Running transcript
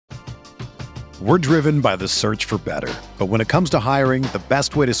We're driven by the search for better. But when it comes to hiring, the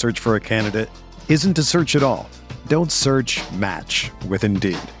best way to search for a candidate isn't to search at all. Don't search, match with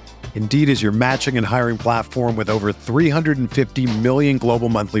Indeed. Indeed is your matching and hiring platform with over 350 million global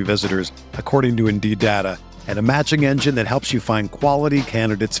monthly visitors, according to Indeed data, and a matching engine that helps you find quality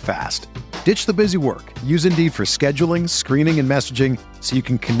candidates fast. Ditch the busy work. Use Indeed for scheduling, screening, and messaging so you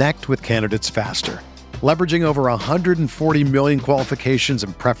can connect with candidates faster. Leveraging over 140 million qualifications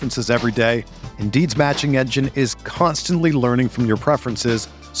and preferences every day, Indeed's matching engine is constantly learning from your preferences,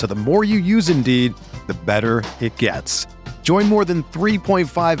 so the more you use Indeed, the better it gets. Join more than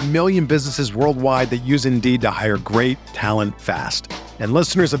 3.5 million businesses worldwide that use Indeed to hire great talent fast. And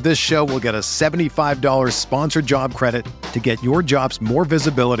listeners of this show will get a $75 sponsored job credit to get your jobs more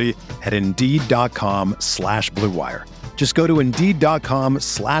visibility at Indeed.com/Blue Wire. Just go to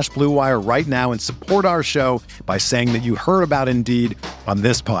Indeed.com/Blue Wire right now and support our show by saying that you heard about Indeed on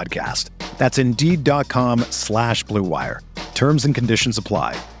this podcast. That's Indeed.com/Blue Wire. Terms and conditions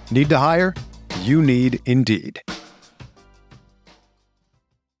apply. Need to hire? You need Indeed.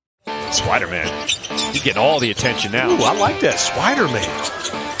 Spider-Man, he's getting all the attention now. Ooh, I like that, Spider-Man.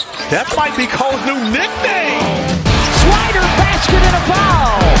 That might be Cole's new nickname. Swider basket and a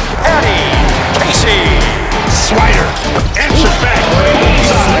foul. Eddie Casey. Swider answer back.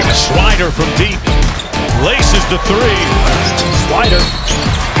 Swider from deep. Laces the three. Swider.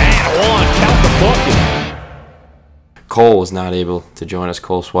 And one. Count the bucket. Cole was not able to join us.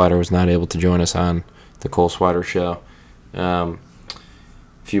 Cole Swider was not able to join us on the Cole Swider show.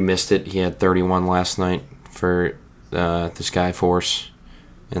 If you missed it, he had 31 last night for the Sky Force.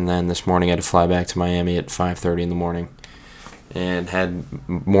 And then this morning I had to fly back to Miami at 5:30 in the morning. And had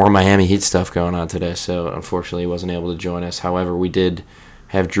more Miami Heat stuff going on today, so unfortunately he wasn't able to join us. However, we did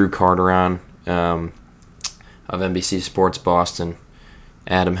have Drew Carter on of NBC Sports Boston.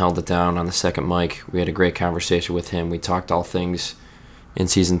 Adam held it down on the second mic. We had a great conversation with him. We talked all things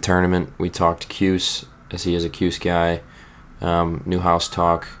in-season tournament. We talked Cuse, as he is a Cuse guy, Newhouse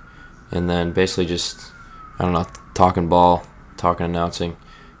talk, and then basically just, talking ball, talking announcing.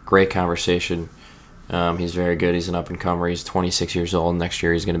 Great conversation. He's very good. He's an up-and-comer. He's 26 years old. Next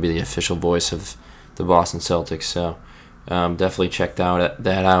year he's going to be the official voice of the Boston Celtics. So definitely check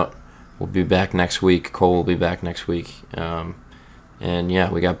that out. We'll be back next week. Cole will be back next week. And, yeah,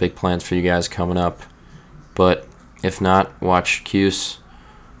 we got big plans for you guys coming up. But if not, watch Cuse,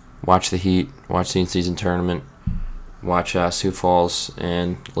 watch the Heat, watch the in-season tournament, watch Sioux Falls,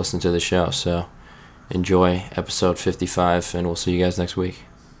 and listen to the show. So enjoy episode 55, and we'll see you guys next week.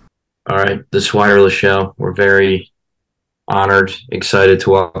 All right, the Swireless Show. We're very honored, excited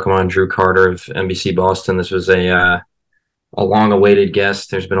to welcome on Drew Carter of NBC Boston. This was a long-awaited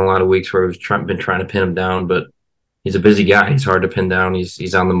guest. There's been a lot of weeks where we've been trying to pin him down, but he's a busy guy. He's hard to pin down.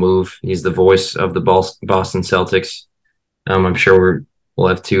 He's on the move. He's the voice of the Boston Celtics. I'm sure we'll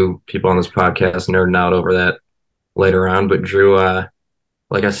have two people on this podcast nerding out over that later on. But Drew,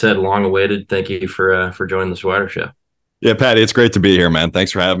 like I said, long-awaited. Thank you for joining the Swider Show. Yeah, Patty, it's great to be here, man.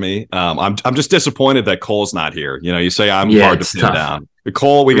 Thanks for having me. I'm just disappointed that Cole's not here. You know, you say I'm hard to pin down.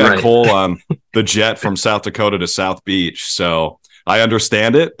 Cole, we got Cole on the jet from South Dakota to South Beach, so I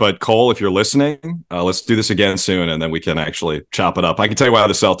understand it. But Cole, if you're listening, let's do this again soon, and then we can actually chop it up. I can tell you why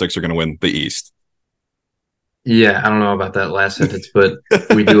the Celtics are going to win the East. Yeah, I don't know about that last sentence, but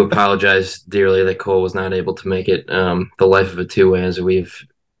we do apologize dearly that Cole was not able to make it. The life of a two-way, as we've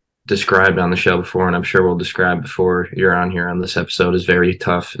described on the show before, and I'm sure we'll describe before you're on here on this episode, is very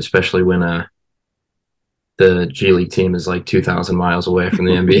tough, especially when the G League team is like 2,000 miles away from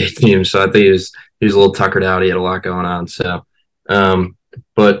the NBA team. So I think he was a little tuckered out. He had a lot going on. So,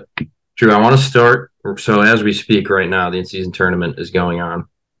 but Drew, I want to start. So as we speak right now, the in-season tournament is going on.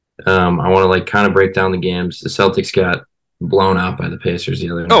 I want to kind of break down the games. The Celtics got blown out by the Pacers the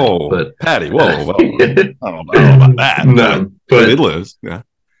other night. Oh, but Patty, whoa. I don't know about that. No, but they did lose. Yeah.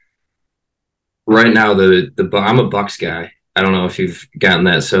 Right now, I'm a Bucks guy. I don't know if you've gotten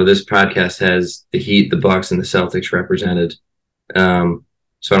that. So this podcast has the Heat, the Bucks, and the Celtics represented. So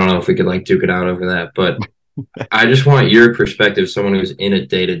I don't know if we could duke it out over that. But I just want your perspective, someone who's in it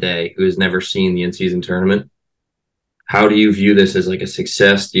day to day, who has never seen the in-season tournament. How do you view this as a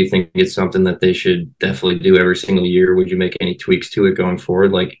success? Do you think it's something that they should definitely do every single year? Would you make any tweaks to it going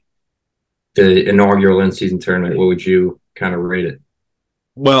forward? The inaugural in-season tournament, what would you kind of rate it?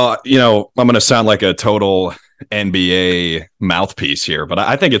 Well, I'm going to sound like a total NBA mouthpiece here, but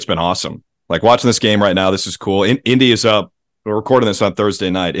I think it's been awesome. Watching this game right now, this is cool. Indy is up. We're recording this on Thursday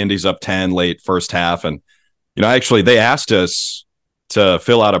night. Indy's up 10 late first half. And, actually they asked us to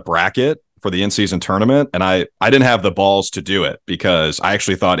fill out a bracket for the in-season tournament, and I didn't have the balls to do it because I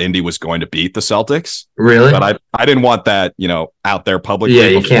actually thought Indy was going to beat the Celtics. Really? But I didn't want that, out there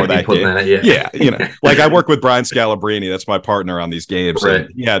publicly before that game. Like I work with Brian Scalabrine, that's my partner on these games. Right.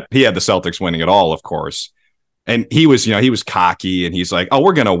 And he had the Celtics winning it all, of course. And he was cocky, and he's like, "Oh,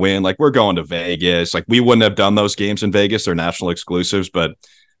 we're gonna win. Like, we're going to Vegas. Like, we wouldn't have done those games in Vegas. They're national exclusives, but."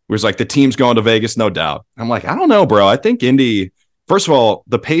 It was like, the team's going to Vegas, no doubt. I'm like, I don't know, bro. I think Indy, first of all,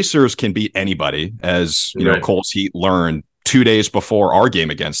 the Pacers can beat anybody, as Cole's Heat learned 2 days before our game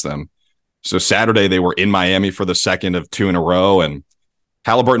against them. So Saturday, they were in Miami for the second of 2 in a row, and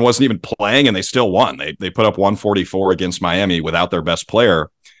Halliburton wasn't even playing, and they still won. They put up 144 against Miami without their best player.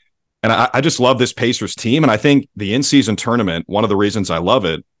 And I just love this Pacers team. And I think the in-season tournament, one of the reasons I love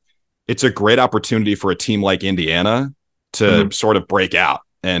it, it's a great opportunity for a team like Indiana to sort of break out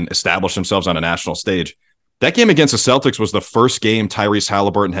and establish themselves on a national stage. That game against the Celtics was the first game Tyrese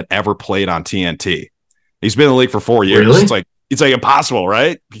Halliburton had ever played on TNT. He's been in the league for 4 years. Really? It's like impossible,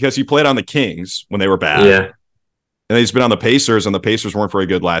 right? Because he played on the Kings when they were bad. Yeah. And he's been on the Pacers, and the Pacers weren't very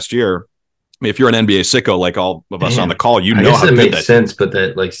good last year. I mean, if you're an NBA sicko like all of us on the call, I guess how it good makes sense, but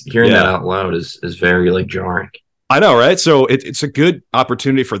that hearing that out loud is very jarring. I know, right? So it's a good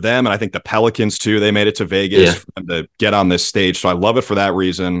opportunity for them, and I think the Pelicans too. They made it to Vegas for them to get on this stage, so I love it for that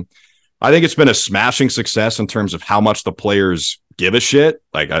reason. I think it's been a smashing success in terms of how much the players give a shit.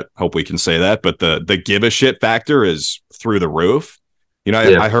 Like, I hope we can say that, but the give a shit factor is through the roof.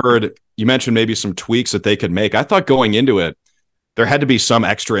 I heard you mentioned maybe some tweaks that they could make. I thought going into it, there had to be some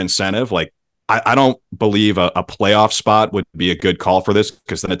extra incentive. Like, I don't believe a playoff spot would be a good call for this,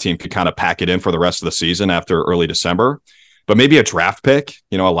 because then a team could kind of pack it in for the rest of the season after early December. But maybe a draft pick,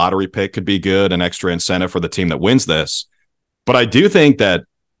 a lottery pick could be good, an extra incentive for the team that wins this. But I do think that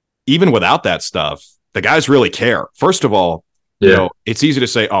even without that stuff, the guys really care. First of all, it's easy to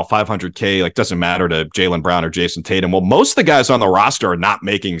say, oh, $500K, doesn't matter to Jaylen Brown or Jason Tatum. Well, most of the guys on the roster are not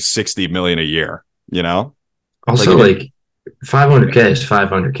making $60 million a year, Also, 500K is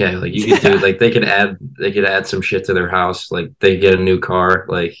 500K. Like, you could do, they could add some shit to their house. Like, they get a new car.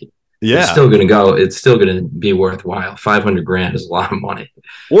 It's still gonna be worthwhile. 500 grand is a lot of money.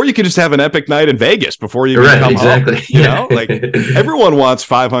 Or you could just have an epic night in Vegas before you come home. Everyone wants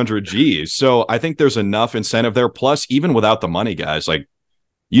 500 G's. So I think there's enough incentive there. Plus, even without the money, guys,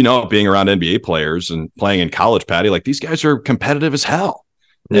 being around NBA players and playing in college, Patty, these guys are competitive as hell.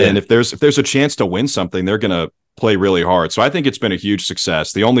 Yeah. And if there's a chance to win something, they're gonna play really hard. So I think it's been a huge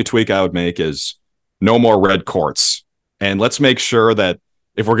success. The only tweak I would make is no more red courts. And let's make sure that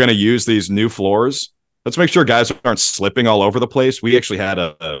if we're going to use these new floors, let's make sure guys aren't slipping all over the place. We actually had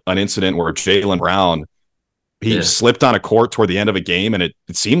an incident where Jaylen Brown, he slipped on a court toward the end of a game, and it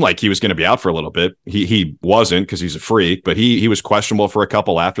seemed like he was going to be out for a little bit. He wasn't, because he's a freak, but he was questionable for a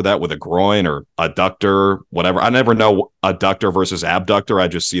couple after that with a groin or adductor, whatever. I never know adductor versus abductor. I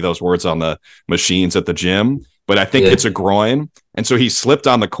just see those words on the machines at the gym. But I think it's a groin. And so he slipped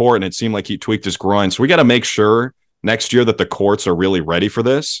on the court, and it seemed like he tweaked his groin. So we got to make sure next year that the courts are really ready for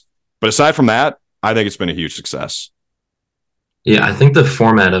this. But aside from that, I think it's been a huge success. Yeah, I think the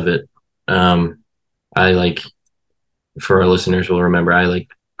format of it, for our listeners will remember, I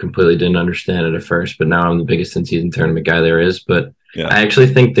completely didn't understand it at first, but now I'm the biggest in-season tournament guy there is. But I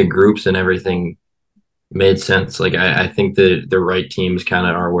actually think the groups and everything made sense. I think the right teams kind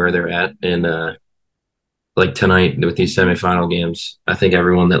of are where they're at. And tonight with these semifinal games, I think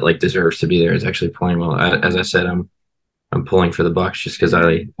everyone that deserves to be there is actually playing well. As I said, I'm pulling for the Bucks just because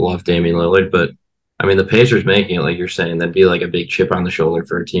I love Damian Lillard. But I mean, the Pacers making it, like you're saying, that'd be a big chip on the shoulder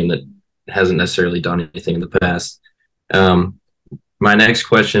for a team that hasn't necessarily done anything in the past. My next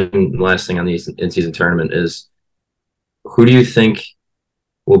question, last thing on the in-season tournament, is who do you think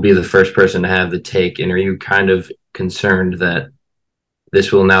will be the first person to have the take? And are you kind of concerned that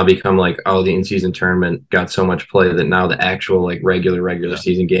this will now become the in-season tournament got so much play that now the actual regular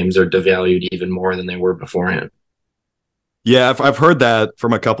season games are devalued even more than they were beforehand? Yeah, I've heard that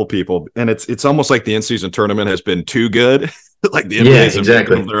from a couple people, and it's almost like the in-season tournament has been too good. The NBA's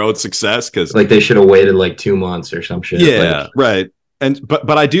exactly their own success, because they should have waited 2 months or some shit. Yeah, right. And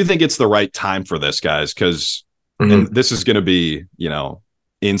but I do think it's the right time for this, guys, because and this is going to be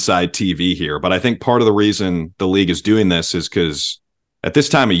inside TV here, but I think part of the reason the league is doing this is because at this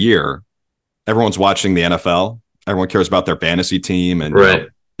time of year, everyone's watching the NFL. Everyone cares about their fantasy team, and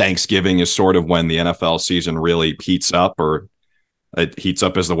Thanksgiving is sort of when the NFL season really heats up, or it heats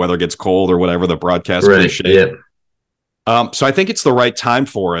up as the weather gets cold or whatever the broadcast cliche. So I think it's the right time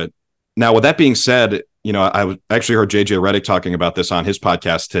for it. Now, with that being said, I actually heard JJ Redick talking about this on his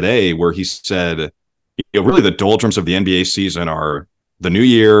podcast today, where he said, really the doldrums of the NBA season are the new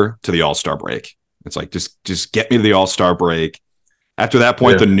year to the All-Star break. It's like, just get me to the All-Star break. After that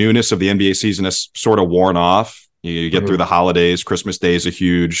point, the newness of the NBA season has sort of worn off. You get through the holidays. Christmas Day is a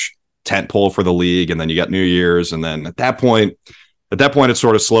huge tent pole for the league, and then you got New Year's, and then at that point it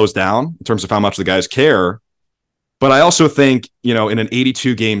sort of slows down in terms of how much the guys care. But I also think, in an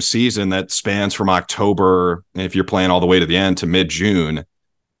 82 game season that spans from October, if you're playing all the way to the end, to mid-June,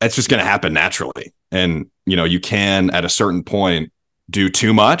 it's just going to happen naturally. And you can at a certain point do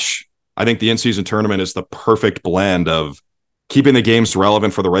too much. I think the in-season tournament is the perfect blend of keeping the games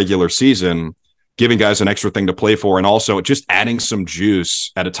relevant for the regular season, giving guys an extra thing to play for, and also just adding some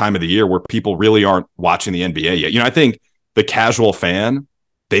juice at a time of the year where people really aren't watching the NBA yet. I think the casual fan,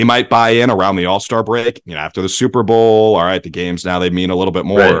 they might buy in around the All-Star break, after the Super Bowl. All right, the games now, they mean a little bit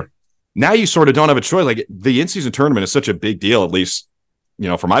more. Right. Now you sort of don't have a choice. Like, the in-season tournament is such a big deal, at least,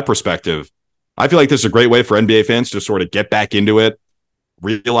 from my perspective. I feel like this is a great way for NBA fans to sort of get back into it,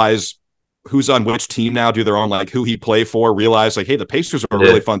 realize who's on which team now, do their own, like, who he play for, realize, like, hey, the Pacers are a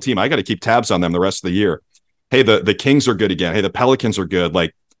really fun team. I got to keep tabs on them the rest of the year. Hey, the Kings are good again. Hey, the Pelicans are good.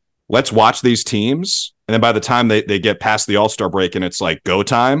 Like, let's watch these teams. And then by the time they get past the All-Star break and it's like go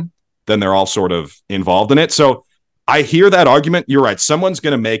time, then they're all sort of involved in it. So I hear that argument. You're right. Someone's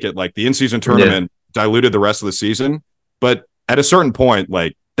going to make it, like, the in-season tournament diluted the rest of the season. But at a certain point,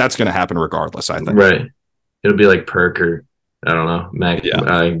 like, that's going to happen regardless, I think. Right. It'll be like Perk or, I don't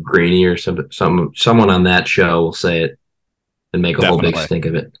know, Greeny or someone on that show will say it and make a whole big stink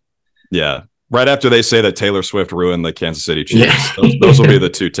of it. Yeah. Right after they say that Taylor Swift ruined the Kansas City Chiefs. Yeah. those will be the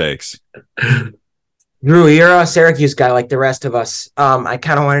two takes. Drew, you're a Syracuse guy like the rest of us. I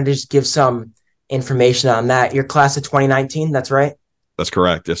kind of wanted to just give some information on that. Your class of 2019, that's right? That's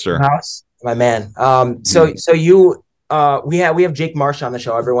correct. Yes, sir. House, my man. So you, we have Jake Marsh on the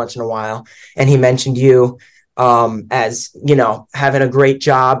show every once in a while, and he mentioned you as, having a great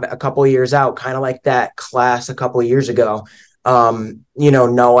job a couple of years out, kind of like that class a couple of years ago.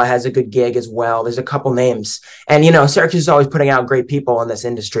 Noah has a good gig as well. There's a couple names, and, Syracuse is always putting out great people in this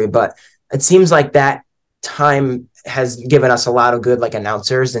industry, but it seems like that time has given us a lot of good, like,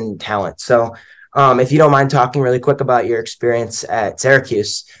 announcers and talent. So if you don't mind talking really quick about your experience at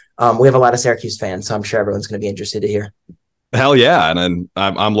Syracuse, we have a lot of Syracuse fans, so I'm sure everyone's going to be interested to hear. Hell yeah. And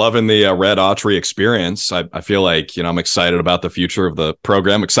I'm loving the Red Autry experience. I feel like, I'm excited about the future of the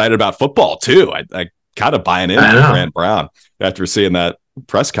program, excited about football too. I kind of buying into Grant Brown after seeing that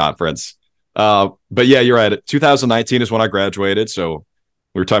press conference. But yeah, you're right. 2019 is when I graduated. So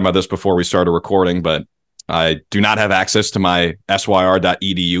we were talking about this before we started recording, but I do not have access to my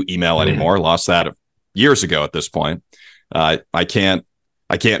syr.edu email anymore. Lost that years ago at this point. I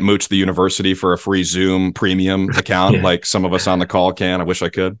can't mooch the university for a free Zoom premium account like some of us on the call can. I wish I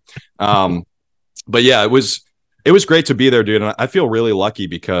could. But yeah, it was great to be there, dude. And I feel really lucky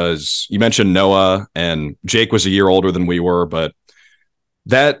because you mentioned Noah, and Jake was a year older than we were, but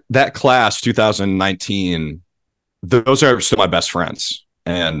that class 2019, those are still my best friends.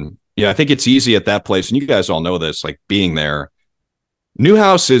 And I think it's easy at that place, and you guys all know this, like, being there.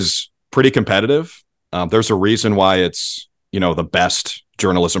 Newhouse is pretty competitive. There's a reason why it's, the best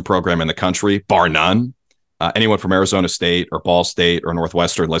journalism program in the country, bar none. Anyone from Arizona State or Ball State or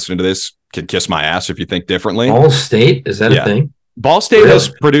Northwestern listening to this can kiss my ass if you think differently. Ball State? Is that a thing? Ball State has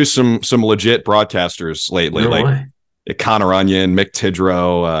produced some legit broadcasters lately, like Connor Onion, Mick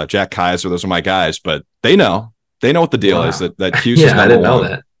Tidrow, Jack Kaiser. Those are my guys, but they know what the deal is. That Hughes is number one. I didn't know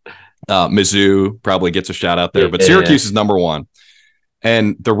that. Mizzou probably gets a shout out there, but Syracuse is number one.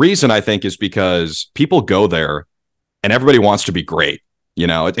 And the reason, I think, is because people go there and everybody wants to be great.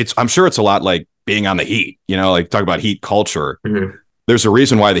 I'm sure it's a lot like being on the Heat, like talk about Heat culture. Mm-hmm. There's a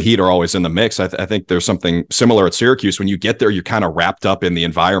reason why the Heat are always in the mix. I think there's something similar at Syracuse. When you get there, you're kind of wrapped up in the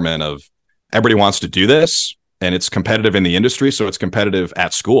environment of everybody wants to do this, and it's competitive in the industry. So it's competitive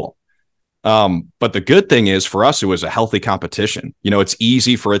at school. But the good thing is for us, it was a healthy competition. It's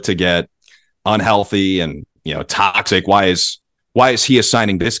easy for it to get unhealthy and, toxic. Why is he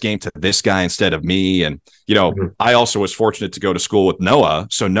assigning this game to this guy instead of me? And, I also was fortunate to go to school with Noah.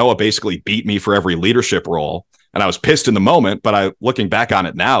 So Noah basically beat me for every leadership role. And I was pissed in the moment, but looking back on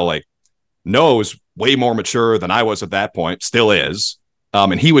it now, like, Noah was way more mature than I was at that point, still is.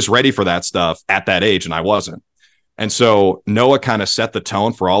 And he was ready for that stuff at that age, and I wasn't. And so Noah kind of set the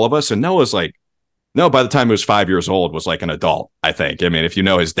tone for all of us. And Noah's like, by the time he was 5 years old, was like an adult, I think. I mean, if you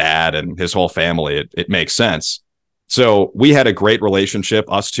know his dad and his whole family, it makes sense. So we had a great relationship,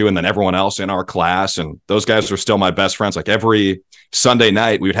 us two, and then everyone else in our class. And those guys were still my best friends. Like, every Sunday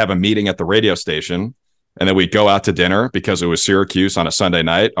night, we would have a meeting at the radio station, and then we'd go out to dinner because it was Syracuse on a Sunday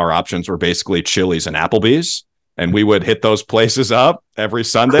night. Our options were basically Chili's and Applebee's. and we would hit those places up every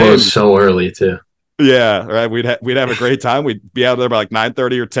Sunday. Close so early too. Yeah, right. We'd have a great time. We'd be out there by like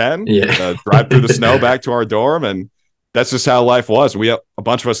 9:30 or 10. Yeah, drive through the snow back to our dorm, and that's just how life was. A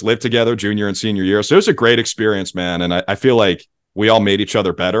bunch of us lived together junior and senior year, so it was a great experience, man. And I feel like we all made each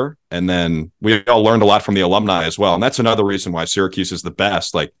other better, and then we all learned a lot from the alumni as well. And that's another reason why Syracuse is the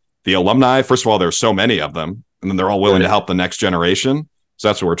best. Like the alumni, first of all, there's so many of them, and then they're all willing to help the next generation. So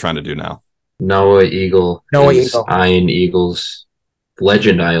that's what we're trying to do now. Noah Eagle, Iron Eagles.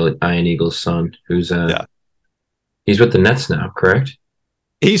 Legend Iron Eagle's son, who's he's with the Nets now, correct?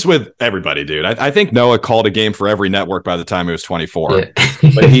 He's with everybody, dude. I think Noah called a game for every network by the time he was 24. Yeah.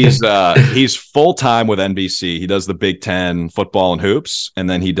 But he's full time with NBC. He does the Big Ten football and hoops, and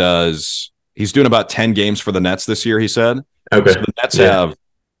then he's doing about 10 games for the Nets this year. He said. Okay. So the Nets have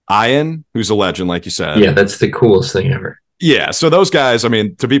Ian, who's a legend, like you said. Yeah, that's the coolest thing ever. Yeah, so those guys, I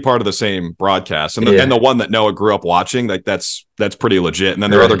mean, to be part of the same broadcast, and the one that Noah grew up watching, like that's pretty legit. And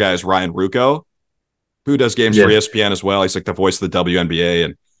then there are other guys, Ryan Ruocco, who does games for ESPN as well. He's like the voice of the WNBA,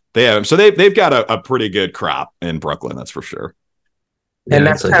 and they have him. So they've got a pretty good crop in Brooklyn, that's for sure. And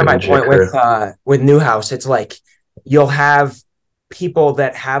that's kind of my point with Newhouse. It's like you'll have people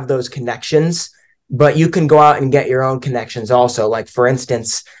that have those connections, but you can go out and get your own connections also. Like for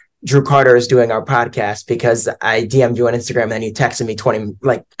instance, Drew Carter is doing our podcast because I DM'd you on Instagram and then you texted me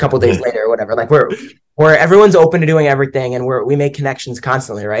a couple days later or whatever. Like where everyone's open to doing everything and we make connections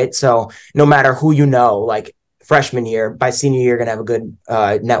constantly, right? So no matter who you know, like freshman year, by senior year, you're gonna have a good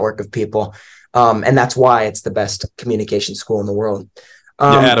network of people, and that's why it's the best communication school in the world.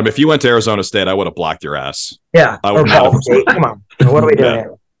 Adam, if you went to Arizona State, I would have blocked your ass. Yeah, or Ball State. Come on, what are we doing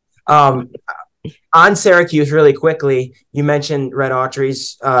here? On Syracuse, really quickly, you mentioned Red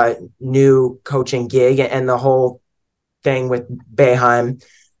Autry's new coaching gig and the whole thing with Boeheim.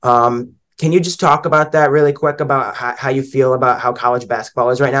 Can you just talk about that really quick, about how you feel about how college basketball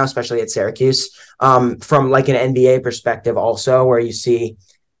is right now, especially at Syracuse, from like an NBA perspective also, where you see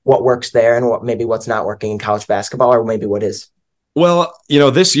what works there and what's not working in college basketball, or maybe what is? Well,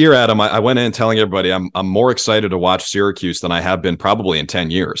 this year, Adam, I went in telling everybody I'm more excited to watch Syracuse than I have been probably in 10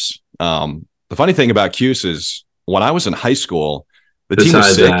 years. The funny thing about Cuse is when I was in high school, the team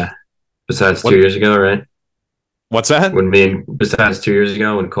was sick. Besides 2 years ago, right? What's that? Besides 2 years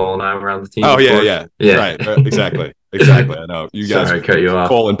ago when Cole and I were on the team. Oh, yeah. Right. Exactly. I know. You guys. Sorry, I cut you off.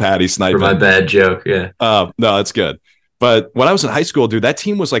 Cole and Patty sniping. For my bad joke. Yeah. No, that's good. But when I was in high school, dude, that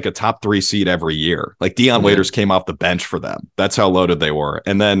team was like a top 3 seed every year. Like Dion Waiters came off the bench for them. That's how loaded they were.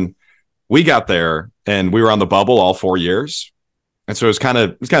 And then we got there and we were on the bubble all 4 years. And so it was kind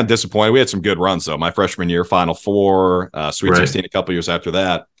of disappointing. We had some good runs though. My freshman year, Final Four, Sweet 16 a couple years after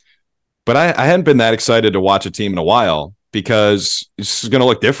that. But I hadn't been that excited to watch a team in a while because it's going to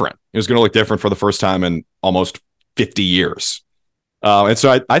look different. It was going to look different for the first time in almost 50 years. And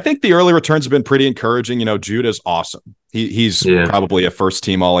so I think the early returns have been pretty encouraging. Judah's awesome. He's probably a first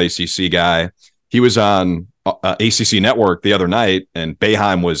team all ACC guy. He was on ACC Network the other night and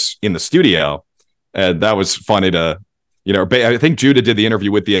Boeheim was in the studio. And that was funny to, I think Judah did the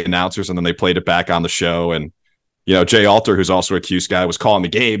interview with the announcers and then they played it back on the show. And, Jay Alter, who's also a Cuse guy, was calling the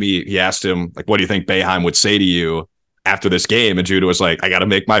game. He asked him, like, what do you think Boeheim would say to you after this game? And Judah was like, I got to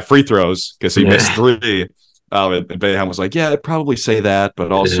make my free throws because he missed 3. And Boeheim was like, yeah, I'd probably say that,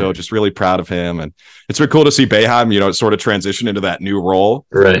 but also just really proud of him. And it's been cool to see Boeheim, sort of transition into that new role.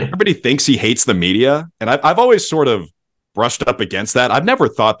 Right. Everybody thinks he hates the media. And I've always sort of brushed up against that. I've never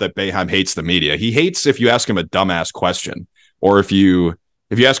thought that Boeheim hates the media. He hates if you ask him a dumbass question, or if you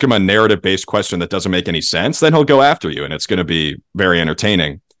ask him a narrative-based question that doesn't make any sense, then he'll go after you, and it's going to be very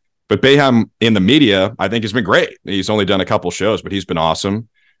entertaining. But Boeheim in the media, I think, has been great. He's only done a couple shows, but he's been awesome.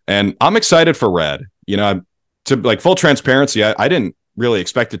 And I'm excited for Red. To like full transparency, I didn't really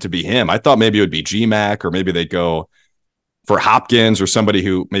expect it to be him. I thought maybe it would be GMAC, or maybe they'd go for Hopkins or somebody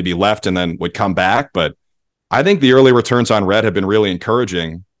who maybe left and then would come back. But I think the early returns on Red have been really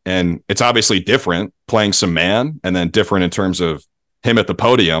encouraging. And it's obviously different playing some man, and then different in terms of him at the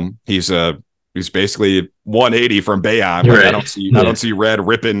podium. He's basically 180 from Boeheim. Right. I don't see Red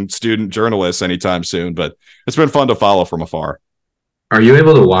ripping student journalists anytime soon, but it's been fun to follow from afar. Are you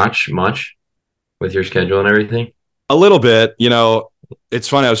able to watch much with your schedule and everything? A little bit. It's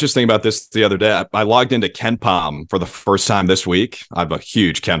funny. I was just thinking about this the other day. I logged into KenPom for the first time this week. I'm a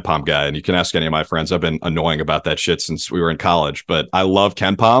huge KenPom guy, and you can ask any of my friends. I've been annoying about that shit since we were in college, but I love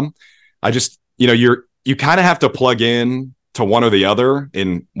KenPom. I just, you kind of have to plug in to one or the other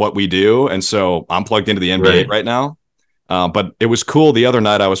in what we do. And so I'm plugged into the NBA right now. But it was cool. The other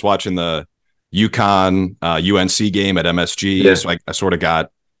night I was watching the UConn UNC game at MSG. Yeah. So I sort of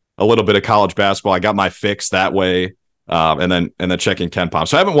got a little bit of college basketball. I got my fix that way, and then checking KenPom.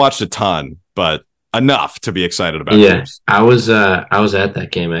 So I haven't watched a ton, but enough to be excited about. Yeah, I was at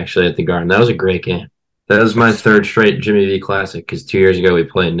that game actually at the Garden. That was a great game. That was my third straight Jimmy V Classic because 2 years ago we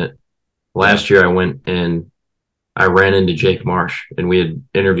played in it. Last year I went and I ran into Jake Marsh, and we had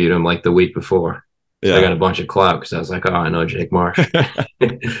interviewed him like the week before. So I got a bunch of clout because I was like, oh, I know Jake Marsh.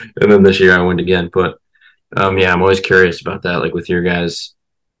 And then this year I went again. But I'm always curious about that, like with your guys'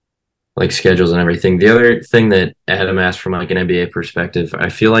 like schedules and everything. The other thing that Adam asked from like an NBA perspective, I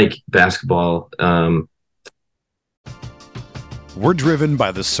feel like basketball. We're driven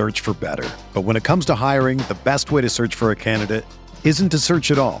by the search for better. But when it comes to hiring, the best way to search for a candidate isn't to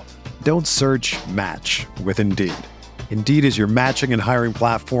search at all. Don't search, match with Indeed. Indeed is your matching and hiring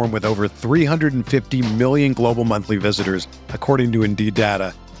platform with over 350 million global monthly visitors, according to Indeed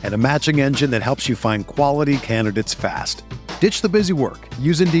data, and a matching engine that helps you find quality candidates fast. Ditch the busy work.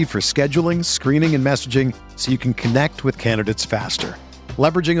 Use Indeed for scheduling, screening, and messaging so you can connect with candidates faster.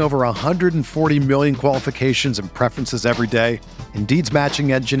 Leveraging over 140 million qualifications and preferences every day, Indeed's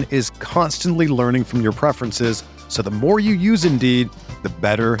matching engine is constantly learning from your preferences, so the more you use Indeed, the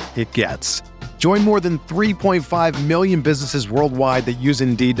better it gets. Join more than 3.5 million businesses worldwide that use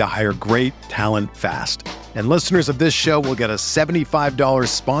Indeed to hire great talent fast. And listeners of this show will get a $75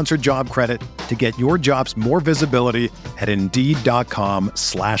 sponsored job credit to get your jobs more visibility at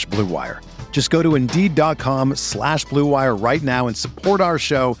Indeed.com/Blue Wire. Just go to Indeed.com/Blue Wire right now and support our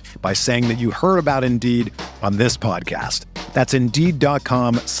show by saying that you heard about Indeed on this podcast. That's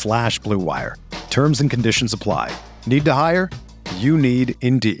Indeed.com/Blue Wire. Terms and conditions apply. Need to hire? You need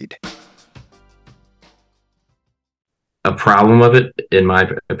Indeed. A problem of it, in my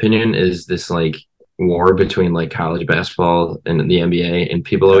opinion, is this like war between like college basketball and the NBA, and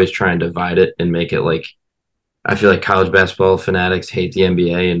people always try and divide it and make it like, I feel like college basketball fanatics hate the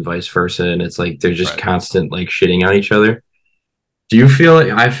NBA and vice versa, and it's like they're just constant like shitting on each other. Do you feel like,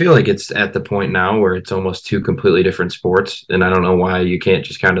 I feel like it's at the point now where it's almost two completely different sports, and I don't know why you can't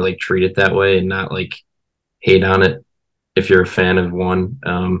just kind of like treat it that way and not like hate on it if you're a fan of one,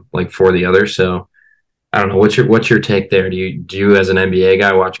 like for the other. So I don't know. What's your take there? Do you as an NBA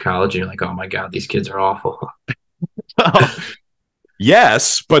guy watch college and you're like, oh my God, these kids are awful?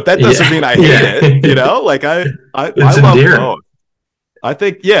 Yes, but that doesn't mean I hate it. You know, like I love both. I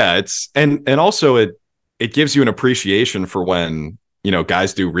think, it's and also it gives you an appreciation for when, you know,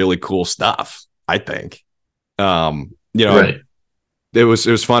 guys do really cool stuff, I think. It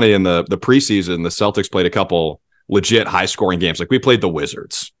was funny in the preseason, the Celtics played a couple legit high scoring games. Like we played the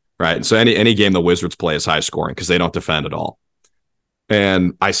Wizards. Right. And so any game the Wizards play is high scoring because they don't defend at all.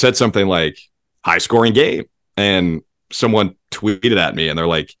 And I said something like high scoring game. And someone tweeted at me and they're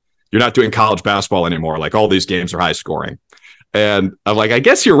like, you're not doing college basketball anymore. Like all these games are high scoring. And I'm like, I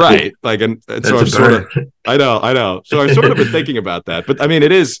guess you're right. Like, and so I'm sort of, I know. So I've sort of been thinking about that. But I mean,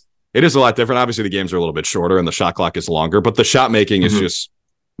 it is a lot different. Obviously the games are a little bit shorter and the shot clock is longer, but the shot making is just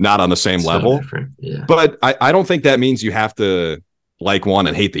not on the same level. Yeah. But I don't think that means you have to like one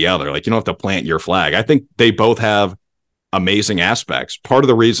and hate the other. Like you don't have to plant your flag. I think they both have amazing aspects. Part of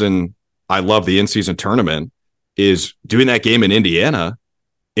the reason I love the in-season tournament is doing that game in Indiana.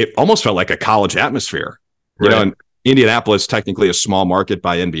 It almost felt like a college atmosphere. You know, and Indianapolis, technically a small market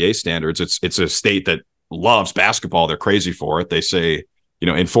by NBA standards. It's a state that loves basketball. They're crazy for it. They say, you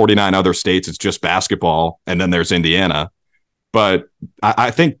know, in 49 other states, it's just basketball. And then there's Indiana. But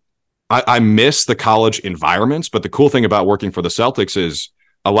I think I miss the college environments, but the cool thing about working for the Celtics is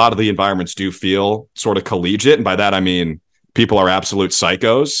a lot of the environments do feel sort of collegiate. And by that, I mean, people are absolute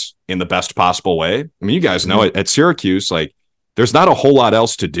psychos in the best possible way. I mean, you guys know it at Syracuse, like there's not a whole lot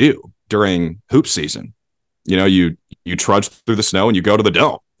else to do during hoop season. You know, you trudge through the snow and you go to the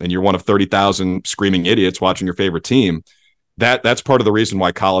Dome and you're one of 30,000 screaming idiots watching your favorite team. That's part of the reason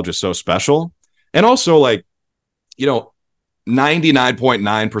why college is so special. And also like, you know,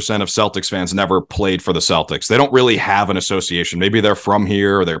 99.9% of Celtics fans never played for the Celtics. They don't really have an association. Maybe they're from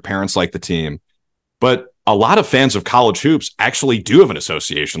here or their parents like the team. But a lot of fans of college hoops actually do have an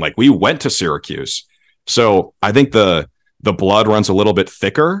association. Like we went to Syracuse. So I think the blood runs a little bit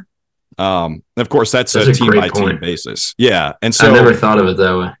thicker. Of course, that's a team by team basis. Yeah. And so I never thought of it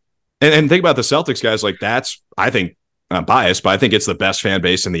that way. And think about the Celtics guys. Like that's, I think I'm biased, but I think it's the best fan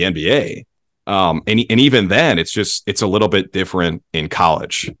base in the NBA. And even then it's a little bit different in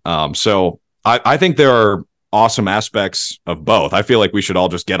college. So I think there are awesome aspects of both. I feel like we should all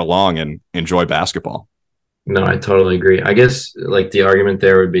just get along and enjoy basketball. No, I totally agree. I guess like the argument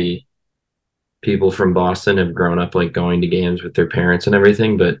there would be people from Boston have grown up like going to games with their parents and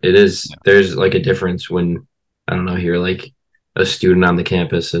everything, but there's like a difference when, I don't know, you're like a student on the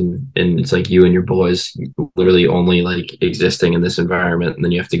campus, and it's like you and your boys literally only like existing in this environment, and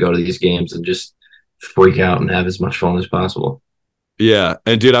then you have to go to these games and just freak out and have as much fun as possible. Yeah,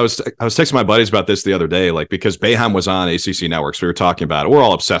 and dude, I was texting my buddies about this the other day, like because Boeheim was on ACC Networks, we were talking about it. We're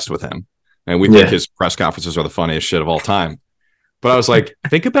all obsessed with him, and we think his press conferences are the funniest shit of all time. But I was like,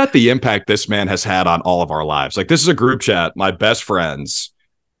 think about the impact this man has had on all of our lives. Like, this is a group chat, my best friends,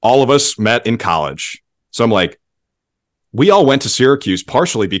 all of us met in college. So I'm like, we all went to Syracuse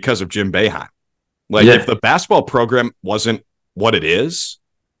partially because of Jim Boeheim. Like, if the basketball program wasn't what it is,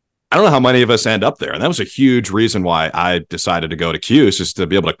 I don't know how many of us end up there. And that was a huge reason why I decided to go to Cuse, is to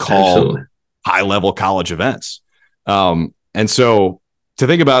be able to call high-level college events. And so to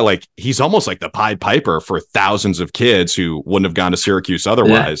think about, like, he's almost like the Pied Piper for thousands of kids who wouldn't have gone to Syracuse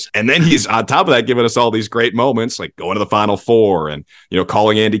otherwise. Yeah. And then he's on top of that giving us all these great moments, like going to the Final Four and, you know,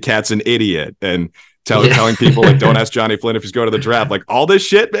 calling Andy Katz an idiot and telling people, like, don't ask Johnny Flynn if he's going to the draft. Like, all this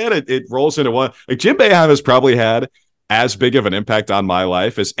shit, man, it rolls into one. Like, Jim Boeheim has probably had as big of an impact on my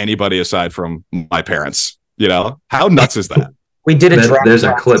life as anybody aside from my parents. You know, how nuts is that? We did a draft. There's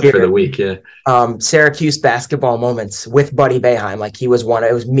a clip for the week, Syracuse basketball moments with Buddy Boeheim. Like, he was one.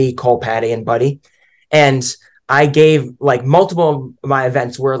 It was me, Cole, Patty, and Buddy. And I gave, like, multiple of my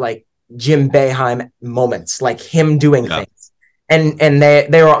events were like Jim Boeheim moments, like him doing things. And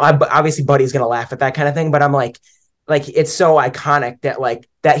they were obviously, Buddy's gonna laugh at that kind of thing, but I'm like it's so iconic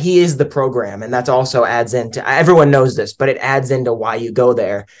that he is the program, and that's also adds into, everyone knows this, but it adds into why you go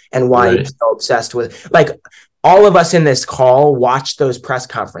there and why you're so obsessed with, like, all of us in this call watched those press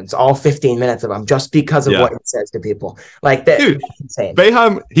conference, all 15 minutes of them, just because of what he says to people. Like that, dude, that's insane.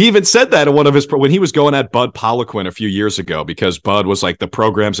 Boeheim, he even said that in one of his, when he was going at Bud Poliquin a few years ago, because Bud was like, the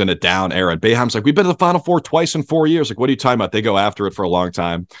program's in a down era. And Boeheim's like, we've been to the Final Four twice in 4 years. Like, what are you talking about? They go after it for a long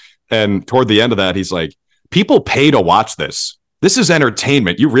time. And toward the end of that, he's like, people pay to watch this. This is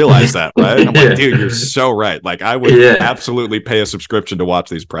entertainment. You realize that, right? I'm like, dude, you're so right. Like, I would absolutely pay a subscription to watch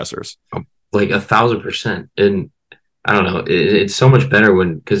these pressers. Like 1,000%. And I don't know, it's so much better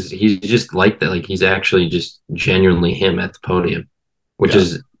because he's just like that. Like, he's actually just genuinely him at the podium, which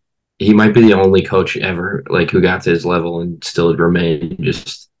is, he might be the only coach ever, like, who got to his level and still remained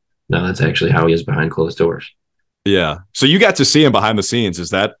just, no, that's actually how he is behind closed doors. Yeah. So you got to see him behind the scenes. Is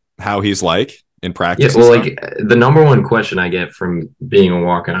that how he's like in practice? Yeah, well, like, the number one question I get from being a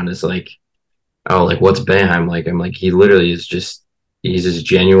walk-on is like, oh, like, what's Boeheim like? I'm like, he literally is just, he's as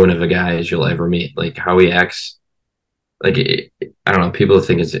genuine of a guy as you'll ever meet. Like, how he acts, like, I don't know, people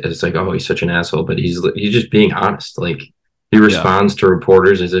think it's like, oh, he's such an asshole, but he's just being honest. Like, he responds to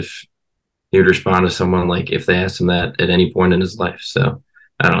reporters as if he would respond to someone, like, if they asked him that at any point in his life. So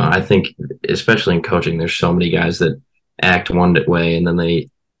I don't know, I think especially in coaching, there's so many guys that act one way and then they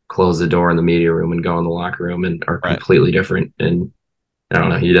close the door in the media room and go in the locker room and are completely different. And I don't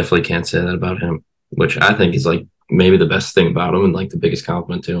know, you definitely can't say that about him, which I think is like maybe the best thing about him and like the biggest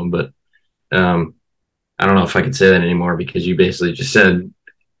compliment to him. But I don't know if I could say that anymore, because you basically just said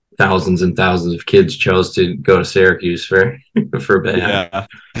thousands and thousands of kids chose to go to Syracuse for Boeheim. Yeah.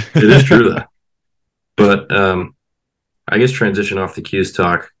 It is true though. But I guess transition off the Cuse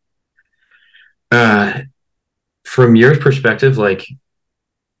talk. From your perspective, like,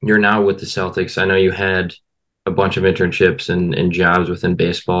 you're now with the Celtics. I know you had a bunch of internships and jobs within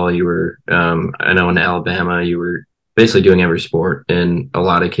baseball. You were, I know in Alabama, you were basically doing every sport, and a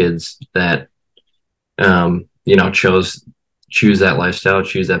lot of kids that, you know, choose that lifestyle,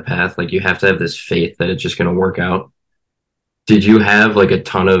 choose that path. Like, you have to have this faith that it's just going to work out. Did you have like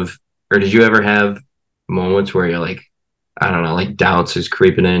did you ever have moments where you're like, I don't know, like doubts is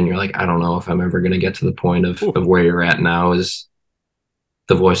creeping in? You're like, I don't know if I'm ever going to get to the point of where you're at now as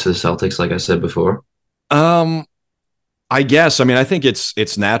the voice of the Celtics, like I said before? I guess. I mean, I think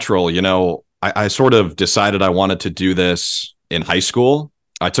it's natural. You know, I sort of decided I wanted to do this in high school.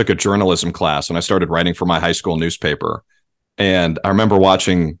 I took a journalism class and I started writing for my high school newspaper. And I remember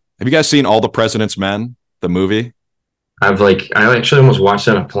watching, have you guys seen All the President's Men, the movie? I actually almost watched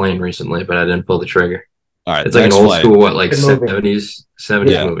it on a plane recently, but I didn't pull the trigger. All right. It's like an old school, like 70s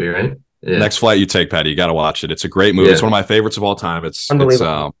movie, right? Yeah. Next flight you take, Patty, you got to watch it. It's a great movie. Yeah. It's one of my favorites of all time. It's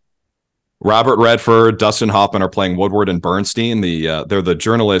Robert Redford, Dustin Hoffman are playing Woodward and Bernstein. They're the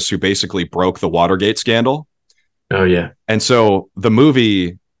journalists who basically broke the Watergate scandal. Oh yeah. And so the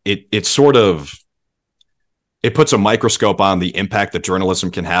movie, it puts a microscope on the impact that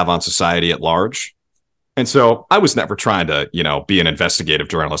journalism can have on society at large. And so I was never trying to, you know, be an investigative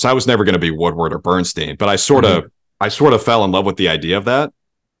journalist. I was never going to be Woodward or Bernstein, but I sort of fell in love with the idea of that.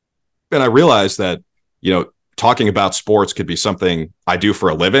 And I realized that, you know, talking about sports could be something I do for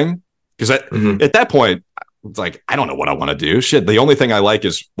a living. Because at that point, it's like, I don't know what I want to do. Shit. The only thing I like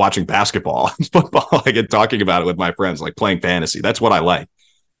is watching basketball and football, like, and talking about it with my friends, like playing fantasy. That's what I like.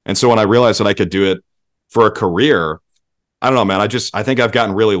 And so when I realized that I could do it for a career, I don't know, man. I think I've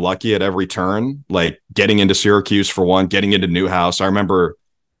gotten really lucky at every turn, like getting into Syracuse for one, getting into Newhouse. I remember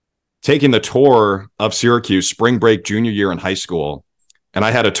taking the tour of Syracuse spring break junior year in high school. And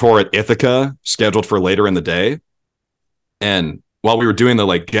I had a tour at Ithaca scheduled for later in the day. And while we were doing the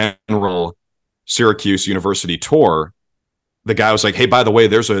like general Syracuse University tour, the guy was like, hey, by the way,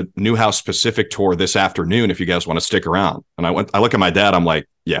 there's a Newhouse specific tour this afternoon if you guys want to stick around. And I look at my dad, I'm like,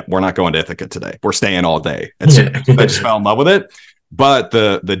 yeah, we're not going to Ithaca today. We're staying all day. And so I just fell in love with it. But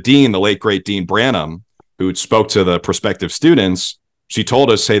the dean, the late, great Dean Branham, who spoke to the prospective students, she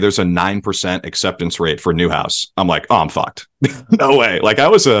told us, hey, there's a 9% acceptance rate for Newhouse. I'm like, oh, I'm fucked. No way. Like, I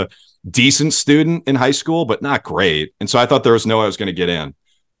was a decent student in high school, but not great. And so I thought there was no way I was going to get in.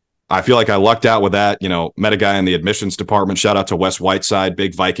 I feel like I lucked out with that, met a guy in the admissions department. Shout out to Wes Whiteside,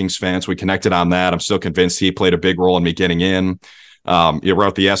 big Vikings fans. We connected on that. I'm still convinced he played a big role in me getting in. You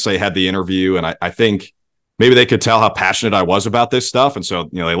wrote the essay, had the interview, and I think maybe they could tell how passionate I was about this stuff. And so,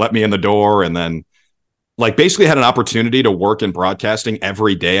 they let me in the door, and then like basically had an opportunity to work in broadcasting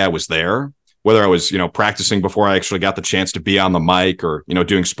every day I was there, whether I was, practicing before I actually got the chance to be on the mic, or,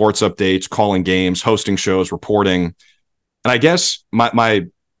 doing sports updates, calling games, hosting shows, reporting. And I guess my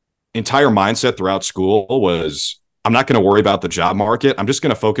entire mindset throughout school was, I'm not going to worry about the job market. I'm just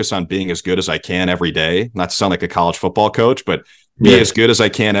going to focus on being as good as I can every day. Not to sound like a college football coach, but be as good as I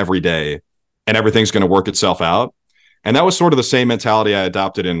can every day, and everything's going to work itself out. And that was sort of the same mentality I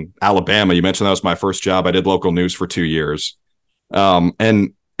adopted in Alabama. You mentioned that was my first job. I did local news for 2 years.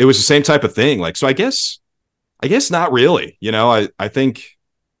 And it was the same type of thing. Like, so I guess not really, I think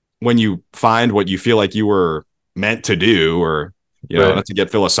when you find what you feel like you were meant to do, or, not to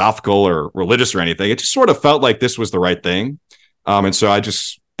get philosophical or religious or anything, it just sort of felt like this was the right thing. And so I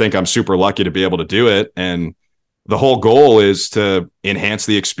just think I'm super lucky to be able to do it. And the whole goal is to enhance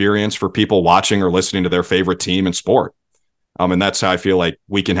the experience for people watching or listening to their favorite team and sport. And that's how I feel like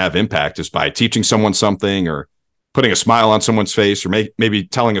we can have impact, is by teaching someone something, or putting a smile on someone's face, or maybe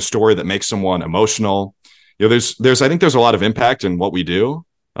telling a story that makes someone emotional. I think there's a lot of impact in what we do.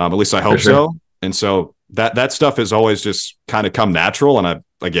 At least I hope so. And so that stuff has always just kind of come natural. And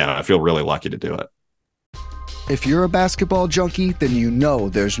I feel really lucky to do it. If you're a basketball junkie, then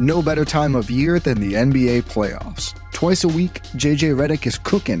there's no better time of year than the NBA playoffs. Twice a week, JJ Redick is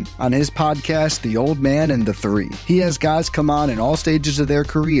cooking on his podcast, The Old Man and the Three. He has guys come on in all stages of their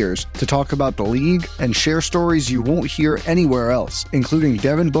careers to talk about the league and share stories you won't hear anywhere else, including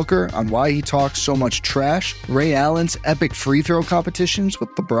Devin Booker on why he talks so much trash, Ray Allen's epic free throw competitions with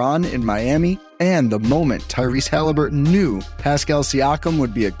LeBron in Miami, and the moment Tyrese Halliburton knew Pascal Siakam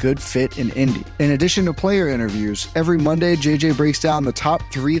would be a good fit in Indy. In addition to player interviews, every Monday JJ breaks down the top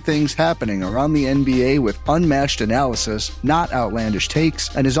 3 things happening around the NBA with unmatched analysis, not outlandish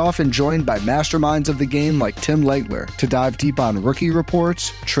takes, and is often joined by masterminds of the game like Tim Legler to dive deep on rookie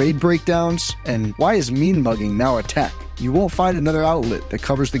reports, trade breakdowns, and why is mean mugging now a tech? You won't find another outlet that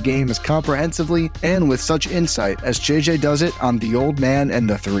covers the game as comprehensively and with such insight as JJ does it on The Old Man and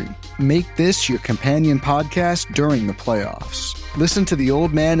the Three. Make this your companion podcast during the playoffs. Listen to The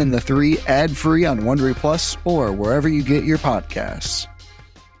Old Man and the Three ad-free on Wondery Plus or wherever you get your podcasts.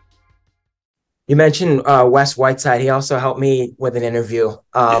 You mentioned Wes Whiteside. He also helped me with an interview.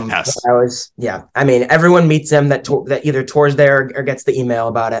 Yes. Everyone meets him that either tours there or gets the email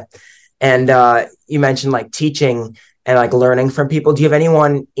about it. And you mentioned like teaching and like learning from people. Do you have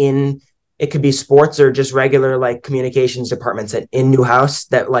anyone in, it could be sports or just regular like communications departments in Newhouse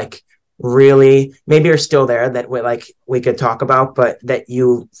that like really maybe are still there that we could talk about, but that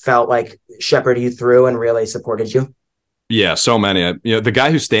you felt like shepherded you through and really supported you? Yeah, so many. The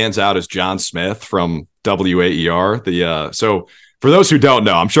guy who stands out is John Smith from WAER. So for those who don't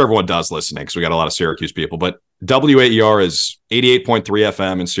know, I'm sure everyone does listening because we got a lot of Syracuse people, but WAER is 88.3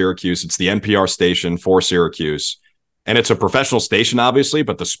 FM in Syracuse. It's the NPR station for Syracuse. And it's a professional station, obviously,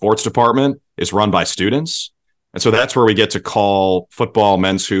 but the sports department is run by students. And so that's where we get to call football,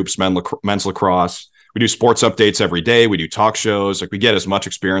 men's hoops, men's lacrosse. We do sports updates every day. We do talk shows. Like, we get as much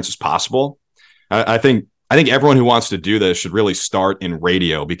experience as possible. I think everyone who wants to do this should really start in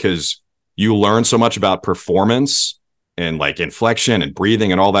radio, because you learn so much about performance and like inflection and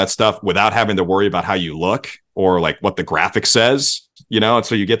breathing and all that stuff without having to worry about how you look or like what the graphic says, and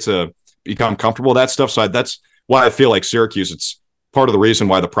so you get to become comfortable with that stuff. So that's why I feel like Syracuse, it's part of the reason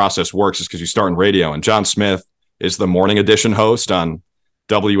why the process works is because you start in radio, and John Smith is the morning edition host on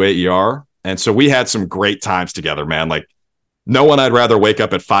WAER. And so we had some great times together, man. Like, no one I'd rather wake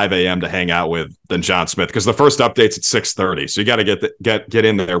up at 5 a.m. to hang out with than John Smith, because the first update's at 6:30. So you got to get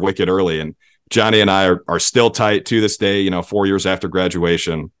in there wicked early. And Johnny and I are still tight to this day, 4 years after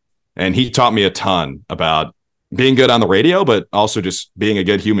graduation. And he taught me a ton about being good on the radio, but also just being a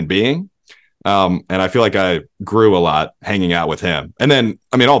good human being. And I feel like I grew a lot hanging out with him. And then,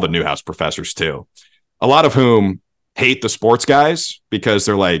 all the Newhouse professors too, a lot of whom hate the sports guys because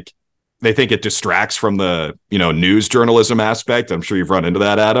they think it distracts from the, news journalism aspect. I'm sure you've run into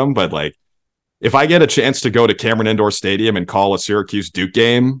that, Adam. But if I get a chance to go to Cameron Indoor Stadium and call a Syracuse Duke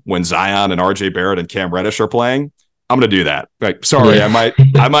game when Zion and RJ Barrett and Cam Reddish are playing, I'm going to do that. Sorry, I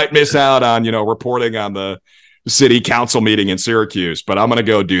might miss out on, reporting on the city council meeting in Syracuse, but I'm going to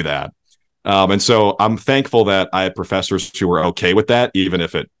go do that. And so I'm thankful that I had professors who were okay with that, even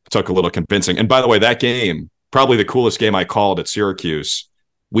if it took a little convincing. And by the way, that game, probably the coolest game I called at Syracuse,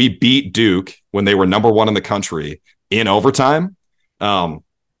 we beat Duke when they were number 1 in the country in overtime.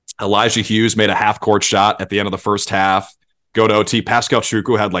 Elijah Hughes made a half-court shot at the end of the first half. Go to OT. Pascal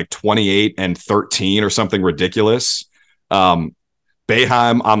Chukwu had 28 and 13 or something ridiculous.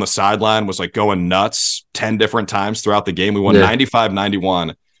 Boeheim on the sideline was going nuts 10 different times throughout the game. We won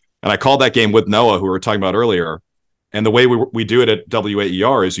 95-91. And I called that game with Noah, who we were talking about earlier. And the way we do it at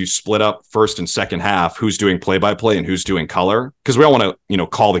WAER is you split up first and second half, who's doing play-by-play and who's doing color. Because we all want to,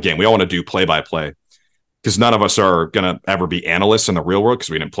 call the game. We all want to do play-by-play. Because none of us are going to ever be analysts in the real world because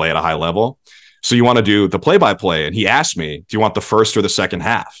we didn't play at a high level. So you want to do the play-by-play. And he asked me, do you want the first or the second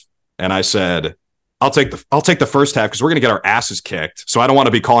half? And I said, I'll take the first half because we're going to get our asses kicked. So I don't want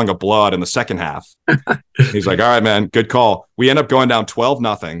to be calling a blowout in the second half. He's like, all right, man, good call. We end up going down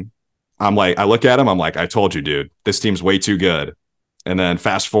 12-0. I look at him. I'm like, I told you, dude, this team's way too good. And then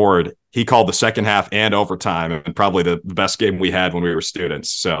fast forward, he called the second half and overtime, and probably the best game we had when we were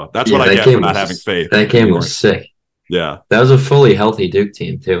students. So that's what I get for not having faith. That game was sick. Yeah. That was a fully healthy Duke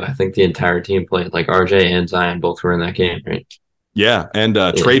team, too. I think the entire team played. RJ and Zion both were in that game, right? Yeah. And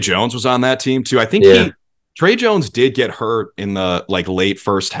Trey Jones was on that team, too. I think Trey Jones did get hurt in the late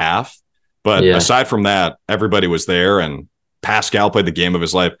first half. But aside from that, everybody was there, and Pascal played the game of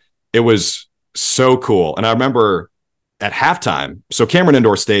his life. It was so cool. And I remember at halftime, so Cameron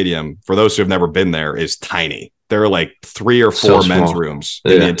Indoor Stadium, for those who have never been there, is tiny. There are 3 or 4 men's rooms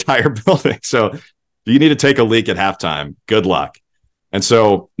in the entire building. So you need to take a leak at halftime. Good luck. And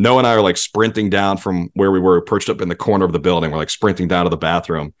so Noah and I are sprinting down from where we were perched up in the corner of the building. We're sprinting down to the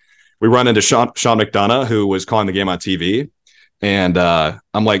bathroom. We run into Sean McDonough, who was calling the game on TV. And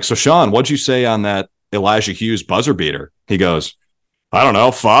I'm like, so Sean, what'd you say on that Elijah Hughes buzzer beater? He goes, I don't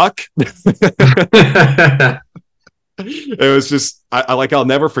know, fuck. It was just, I'll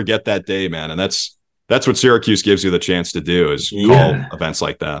never forget that day, man. And that's what Syracuse gives you the chance to do, is call events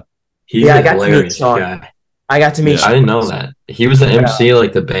like that. He's a hilarious guy. I got to meet Sean. I didn't know that. He was the MC,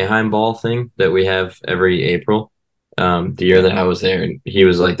 the Boeheim Ball thing that we have every April. The year that I was there, and he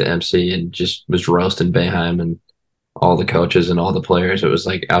was the MC and just was roasting Boeheim and all the coaches and all the players. It was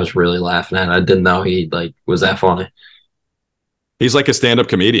I was really laughing at it. I didn't know he was that funny. He's like a stand-up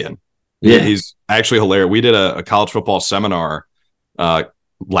comedian. Yeah, he's actually hilarious. We did a college football seminar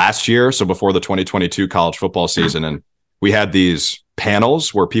last year, so before the 2022 college football season, and we had these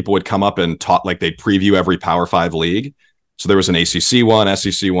panels where people would come up and talk, they'd preview every Power 5 league. So there was an ACC one,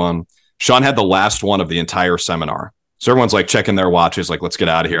 SEC one. Sean had the last one of the entire seminar. So everyone's checking their watches, let's get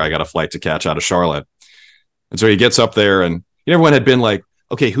out of here. I got a flight to catch out of Charlotte. And so he gets up there, and everyone had been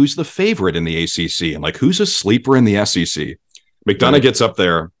okay, who's the favorite in the ACC? And who's a sleeper in the SEC? McDonough gets up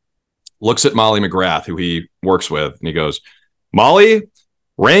there, looks at Molly McGrath, who he works with, and he goes, Molly,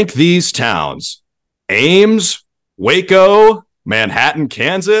 rank these towns: Ames, Waco, Manhattan,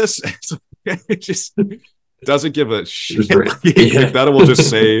 Kansas. It just doesn't give a shit. McDonough will just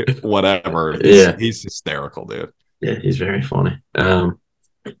say whatever. He's hysterical, dude. Yeah, he's very funny. Drew,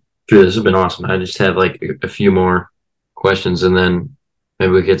 this has been awesome. I just have a few more questions, and then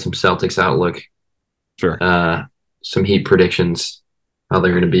maybe we get some Celtics outlook. Sure. Some Heat predictions, how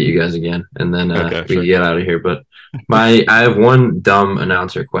they're going to beat you guys again, and then we can get out of here. But I have one dumb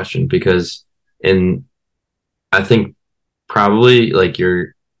announcer question, because I think probably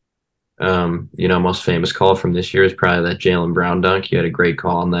your most famous call from this year is probably that Jaylen Brown dunk. You had a great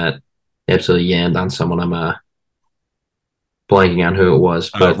call on that. Absolutely yanned on someone. I'm blanking on who it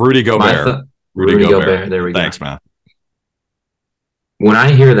was, but Rudy Gobert. Rudy Gobert. There we go. Thanks, man. When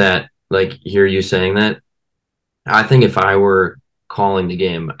I hear that, hear you saying that, I think if I were calling the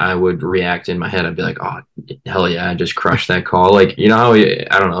game, I would react in my head. I'd be like, oh, hell yeah, I just crushed that call. How I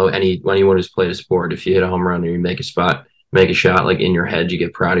don't know, anyone who's played a sport, if you hit a home run or you make a shot, in your head, you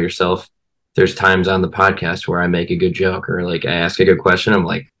get proud of yourself. there's times on the podcast where I make a good joke or like I ask a good question. I'm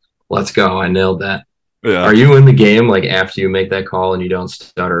like, let's go. I nailed that. Yeah. Are you in the game like after you make that call and you don't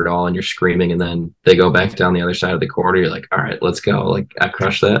stutter at all and you're screaming and then they go back down the other side of the court? You're like, all right, let's go. Like I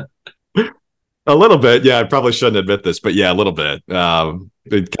crushed that. A little bit. Yeah, I probably shouldn't admit this, but yeah, a little bit.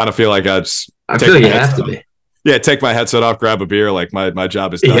 It kind of feel like I feel like you have to be. Yeah, take my headset off, grab a beer. Like my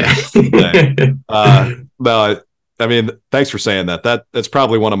job is done. Yeah. No, I mean, thanks for saying that. That's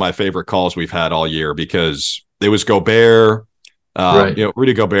probably one of my favorite calls we've had all year because it was Gobert. Right.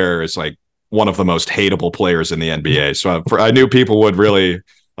 Rudy Gobert is like one of the most hateable players in the NBA. So I knew people would really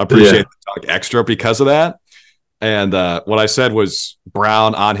appreciate the talk extra because of that. And what I said was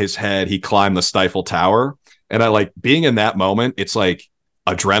Brown on his head, he climbed the Stifle Tower. And I like being in that moment, it's like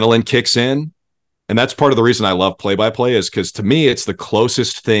adrenaline kicks in. And that's part of the reason I love play-by-play is because to me, it's the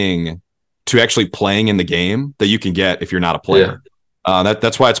closest thing to actually playing in the game that you can get if you're not a player. Yeah.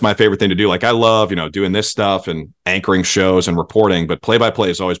 That's why it's my favorite thing to do. Like I love, doing this stuff and anchoring shows and reporting, but play-by-play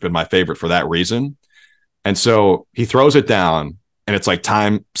has always been my favorite for that reason. And so he throws it down and it's like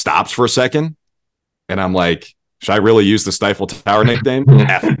time stops for a second. And I'm like, should I really use the Stifle Tower nickname?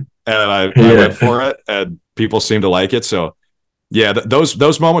 And I went for it and people seem to like it. So yeah,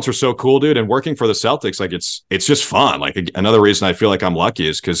 those moments are so cool, dude. And working for the Celtics, like it's just fun. Like another reason I feel like I'm lucky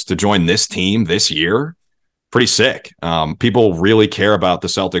is because to join this team this year, pretty sick. People really care about the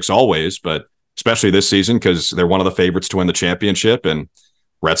Celtics always, but especially this season because they're one of the favorites to win the championship. And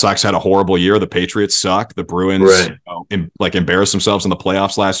Red Sox had a horrible year. The Patriots suck. The Bruins embarrassed themselves in the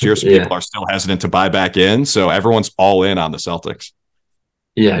playoffs last year. So people are still hesitant to buy back in. So everyone's all in on the Celtics.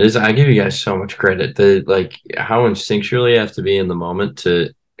 Yeah, I give you guys so much credit. How instinctually you have to be in the moment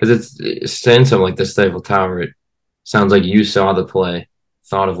because it's saying something like the Stifle Tower. It sounds like you saw the play,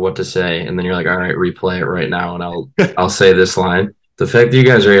 thought of what to say, and then you're like, all right, replay it right now, and I'll say this line. The fact that you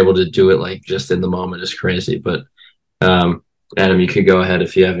guys are able to do it like just in the moment is crazy. But Adam, you could go ahead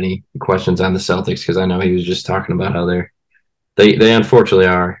if you have any questions on the Celtics because I know he was just talking about how they unfortunately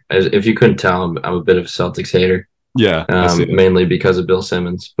are. If you couldn't tell, I'm a bit of a Celtics hater. Yeah, mainly because of Bill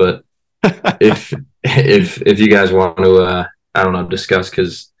Simmons. But if you guys want to, discuss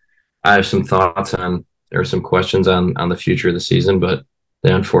because I have some thoughts on or some questions on the future of the season, but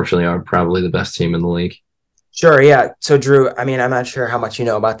they unfortunately are probably the best team in the league. Sure, yeah. So Drew, I mean, I'm not sure how much you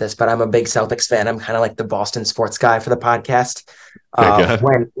know about this, but I'm a big Celtics fan. I'm kind of like the Boston sports guy for the podcast.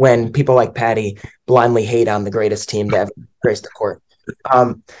 When people like Patty blindly hate on the greatest team to ever grace the court.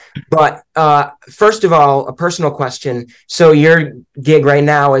 But first of all, a personal question. So your gig right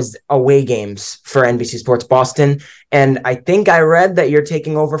now is away games for NBC Sports Boston. And I think I read that you're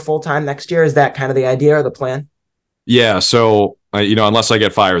taking over full-time next year. Is that kind of the idea or the plan? Yeah. So, unless I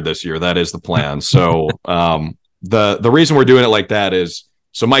get fired this year, that is the plan. So the reason we're doing it like that is,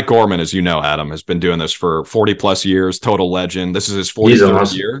 so Mike Gorman, as you know, Adam, has been doing this for 40 plus years, total legend. This is his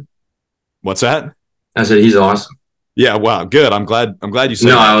 43rd year. What's that? I said, he's awesome. Yeah, wow, good. I'm glad you said.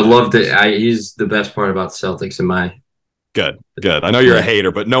 No, that. I would love to. He's the best part about the Celtics in my. Good. I know you're a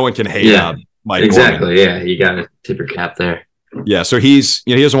hater, but no one can hate on Mike. Exactly. Gorman. Yeah, you got to tip your cap there. Yeah, so he's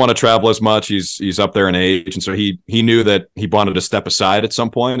he doesn't want to travel as much. He's up there in age, and so he knew that he wanted to step aside at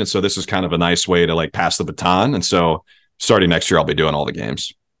some point, and so this is kind of a nice way to like pass the baton. And so starting next year, I'll be doing all the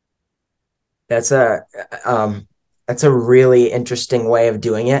games. That's a really interesting way of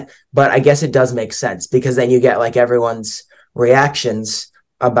doing it, but I guess it does make sense because then you get like everyone's reactions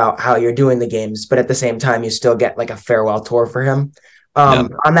about how you're doing the games, but at the same time, you still get like a farewell tour for him.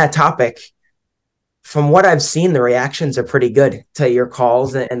 On that topic, from what I've seen, the reactions are pretty good to your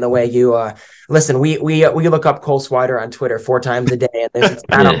calls and the way you listen. We look up Cole Swider on Twitter 4 times a day, and it's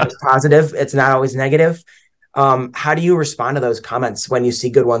not always positive. It's not always negative. How do you respond to those comments when you see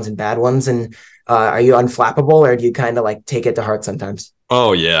good ones and bad ones? And are you unflappable, or do you kind of like take it to heart sometimes?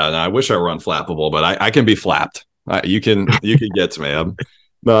 Oh yeah, I wish I were unflappable, but I can be flapped. You can get to me. I'm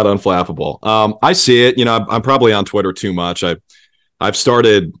not unflappable. I see it. I'm probably on Twitter too much. I've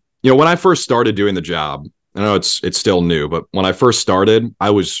started. When I first started doing the job, I know it's still new, but when I first started, I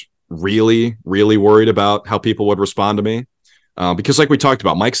was really, really worried about how people would respond to me. Because like we talked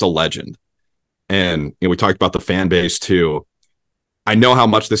about, Mike's a legend. And we talked about the fan base too. I know how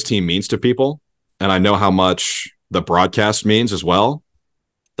much this team means to people, and I know how much the broadcast means as well.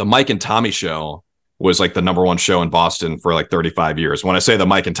 The Mike and Tommy show was like the number one show in Boston for like 35 years. When I say the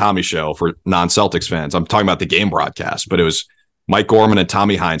Mike and Tommy show for non-Celtics fans, I'm talking about the game broadcast, but it was Mike Gorman and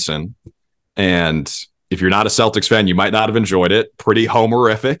Tommy Heinsohn. And if you're not a Celtics fan, you might not have enjoyed it. Pretty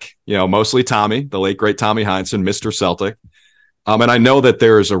homerific, mostly Tommy, the late, great Tommy Heinsohn, Mr. Celtic. And I know that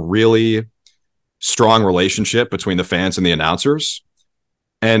there is a really strong relationship between the fans and the announcers.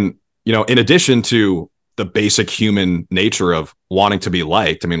 And in addition to the basic human nature of wanting to be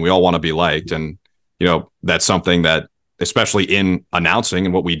liked, I mean, we all want to be liked. And, that's something that, especially in announcing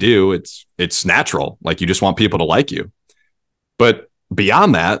and what we do, it's natural. Like, you just want people to like you. But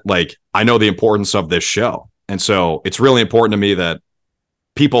beyond that, like, I know the importance of this show. And so it's really important to me that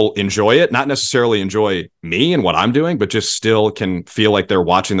people enjoy it, not necessarily enjoy me and what I'm doing, but just still can feel like they're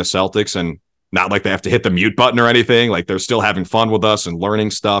watching the Celtics and not like they have to hit the mute button or anything. Like, they're still having fun with us and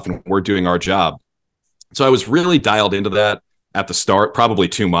learning stuff, and we're doing our job. So I was really dialed into that at the start, probably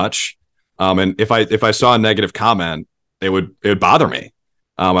too much. And if I saw a negative comment, it would bother me.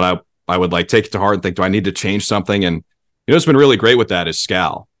 And I would like take it to heart and think, do I need to change something? And what's been really great with that is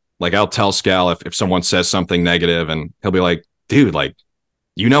Scal. Like, I'll tell Scal if someone says something negative, and he'll be like, dude, like,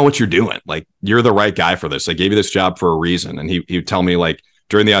 you know what you're doing. Like, you're the right guy for this. I gave you this job for a reason. And he would tell me, like,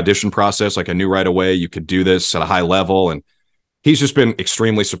 during the audition process, like, I knew right away you could do this at a high level. And he's just been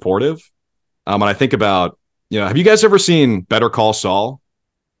extremely supportive. And I think about, have you guys ever seen Better Call Saul?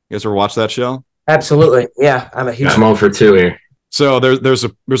 You guys ever watched that show? Absolutely. Yeah. I'm on for 2 here. So there's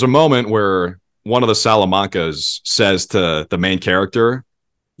a moment where one of the Salamancas says to the main character,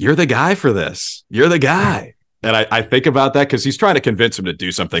 "You're the guy for this. You're the guy." And I think about that because he's trying to convince him to do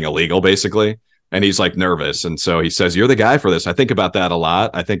something illegal, basically. And he's like nervous. And so he says, "You're the guy for this." I think about that a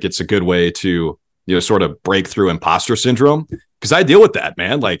lot. I think it's a good way to, sort of break through imposter syndrome, because I deal with that,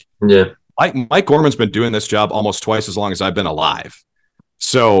 man. Like, yeah, Mike Gorman's been doing this job almost twice as long as I've been alive.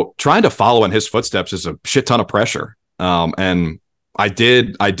 So trying to follow in his footsteps is a shit ton of pressure. And I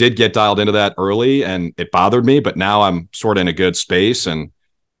did get dialed into that early, and it bothered me, but now I'm sort of in a good space. And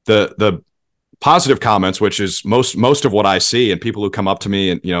the positive comments, which is most of what I see, and people who come up to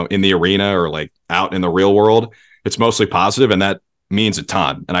me and, in the arena or like out in the real world, it's mostly positive, and that means a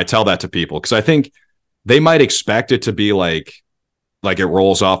ton. And I tell that to people because I think they might expect it to be like it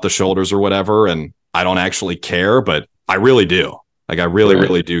rolls off the shoulders or whatever. And I don't actually care, but I really do. Like, I really,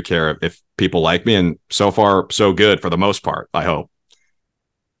 really do care if people like me. And so far, so good for the most part, I hope.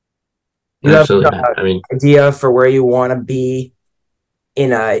 You Absolutely. I mean, idea for where you want to be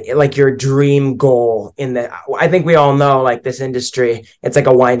in your dream goal I think we all know, like, this industry, it's like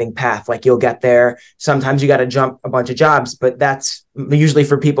a winding path. Like, you'll get there. Sometimes you got to jump a bunch of jobs, but that's usually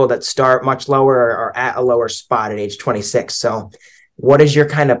for people that start much lower or at a lower spot at age 26. So what is your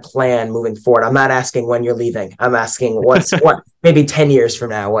kind of plan moving forward? I'm not asking when you're leaving. I'm asking what maybe 10 years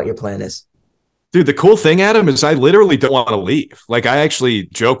from now, what your plan is. Dude, the cool thing, Adam, is I literally don't want to leave. Like, I actually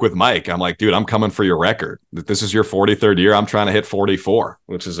joke with Mike. I'm like, dude, I'm coming for your record. This is your 43rd year. I'm trying to hit 44,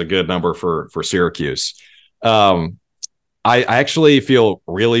 which is a good number for Syracuse. I actually feel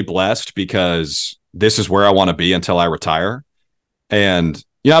really blessed because this is where I want to be until I retire. And,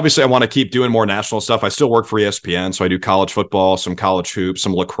 obviously I want to keep doing more national stuff. I still work for ESPN, so I do college football, some college hoops,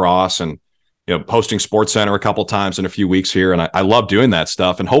 some lacrosse, and, hosting SportsCenter a couple times in a few weeks here. And I love doing that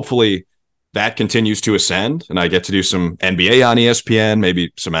stuff. And hopefully that continues to ascend, and I get to do some NBA on ESPN,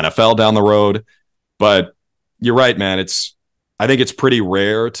 maybe some NFL down the road. But you're right, man. I think it's pretty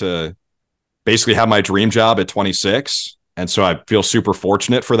rare to basically have my dream job at 26. And so I feel super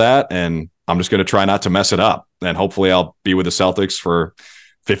fortunate for that. And I'm just going to try not to mess it up. And hopefully I'll be with the Celtics for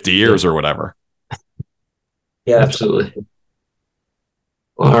 50 years or whatever. Yeah, absolutely.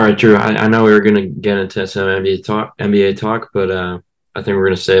 Well, all right, Drew, I know we were going to get into some NBA talk, but I think we're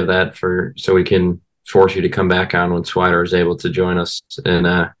going to save that so we can force you to come back on when Swider is able to join us,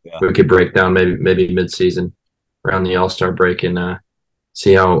 and we could break down maybe mid-season around the All-Star break and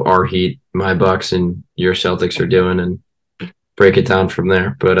see how our Heat, my Bucks, and your Celtics are doing, and break it down from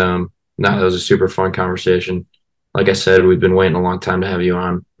there. But that was a super fun conversation. Like I said, we've been waiting a long time to have you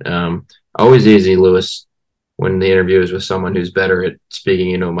on. Always easy, Lewis, when the interview is with someone who's better at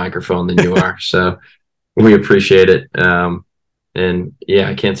speaking into a microphone than you are. So we appreciate it. And yeah,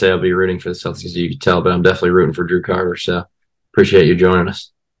 I can't say I'll be rooting for the Celtics, as you can tell, but I'm definitely rooting for Drew Carter. So appreciate you joining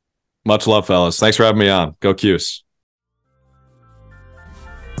us. Much love, fellas. Thanks for having me on. Go Cuse.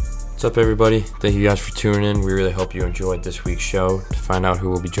 What's up, everybody? Thank you guys for tuning in. We really hope you enjoyed this week's show. To find out who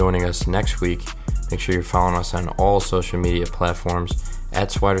will be joining us next week, make sure you're following us on all social media platforms, at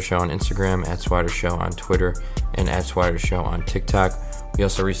Swider Show on Instagram, at Swider Show on Twitter, and at Swider Show on TikTok. We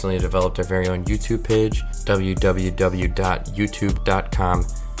also recently developed our very own YouTube page,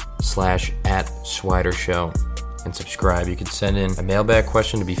 www.youtube.com/@SwiderShow, and subscribe. You can send in a mailbag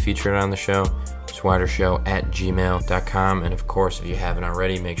question to be featured on the show, swidershow@gmail.com. And of course, if you haven't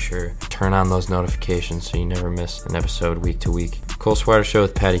already, make sure to turn on those notifications so you never miss an episode week to week. Cole Swider Show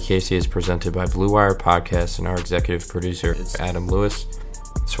with Patty Casey is presented by Blue Wire Podcasts, and our executive producer is Adam Lewis.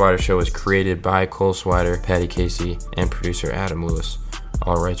 Swider Show is created by Cole Swider, Patty Casey, and producer Adam Lewis.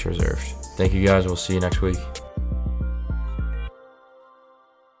 All rights reserved. Thank you guys. We'll see you next week.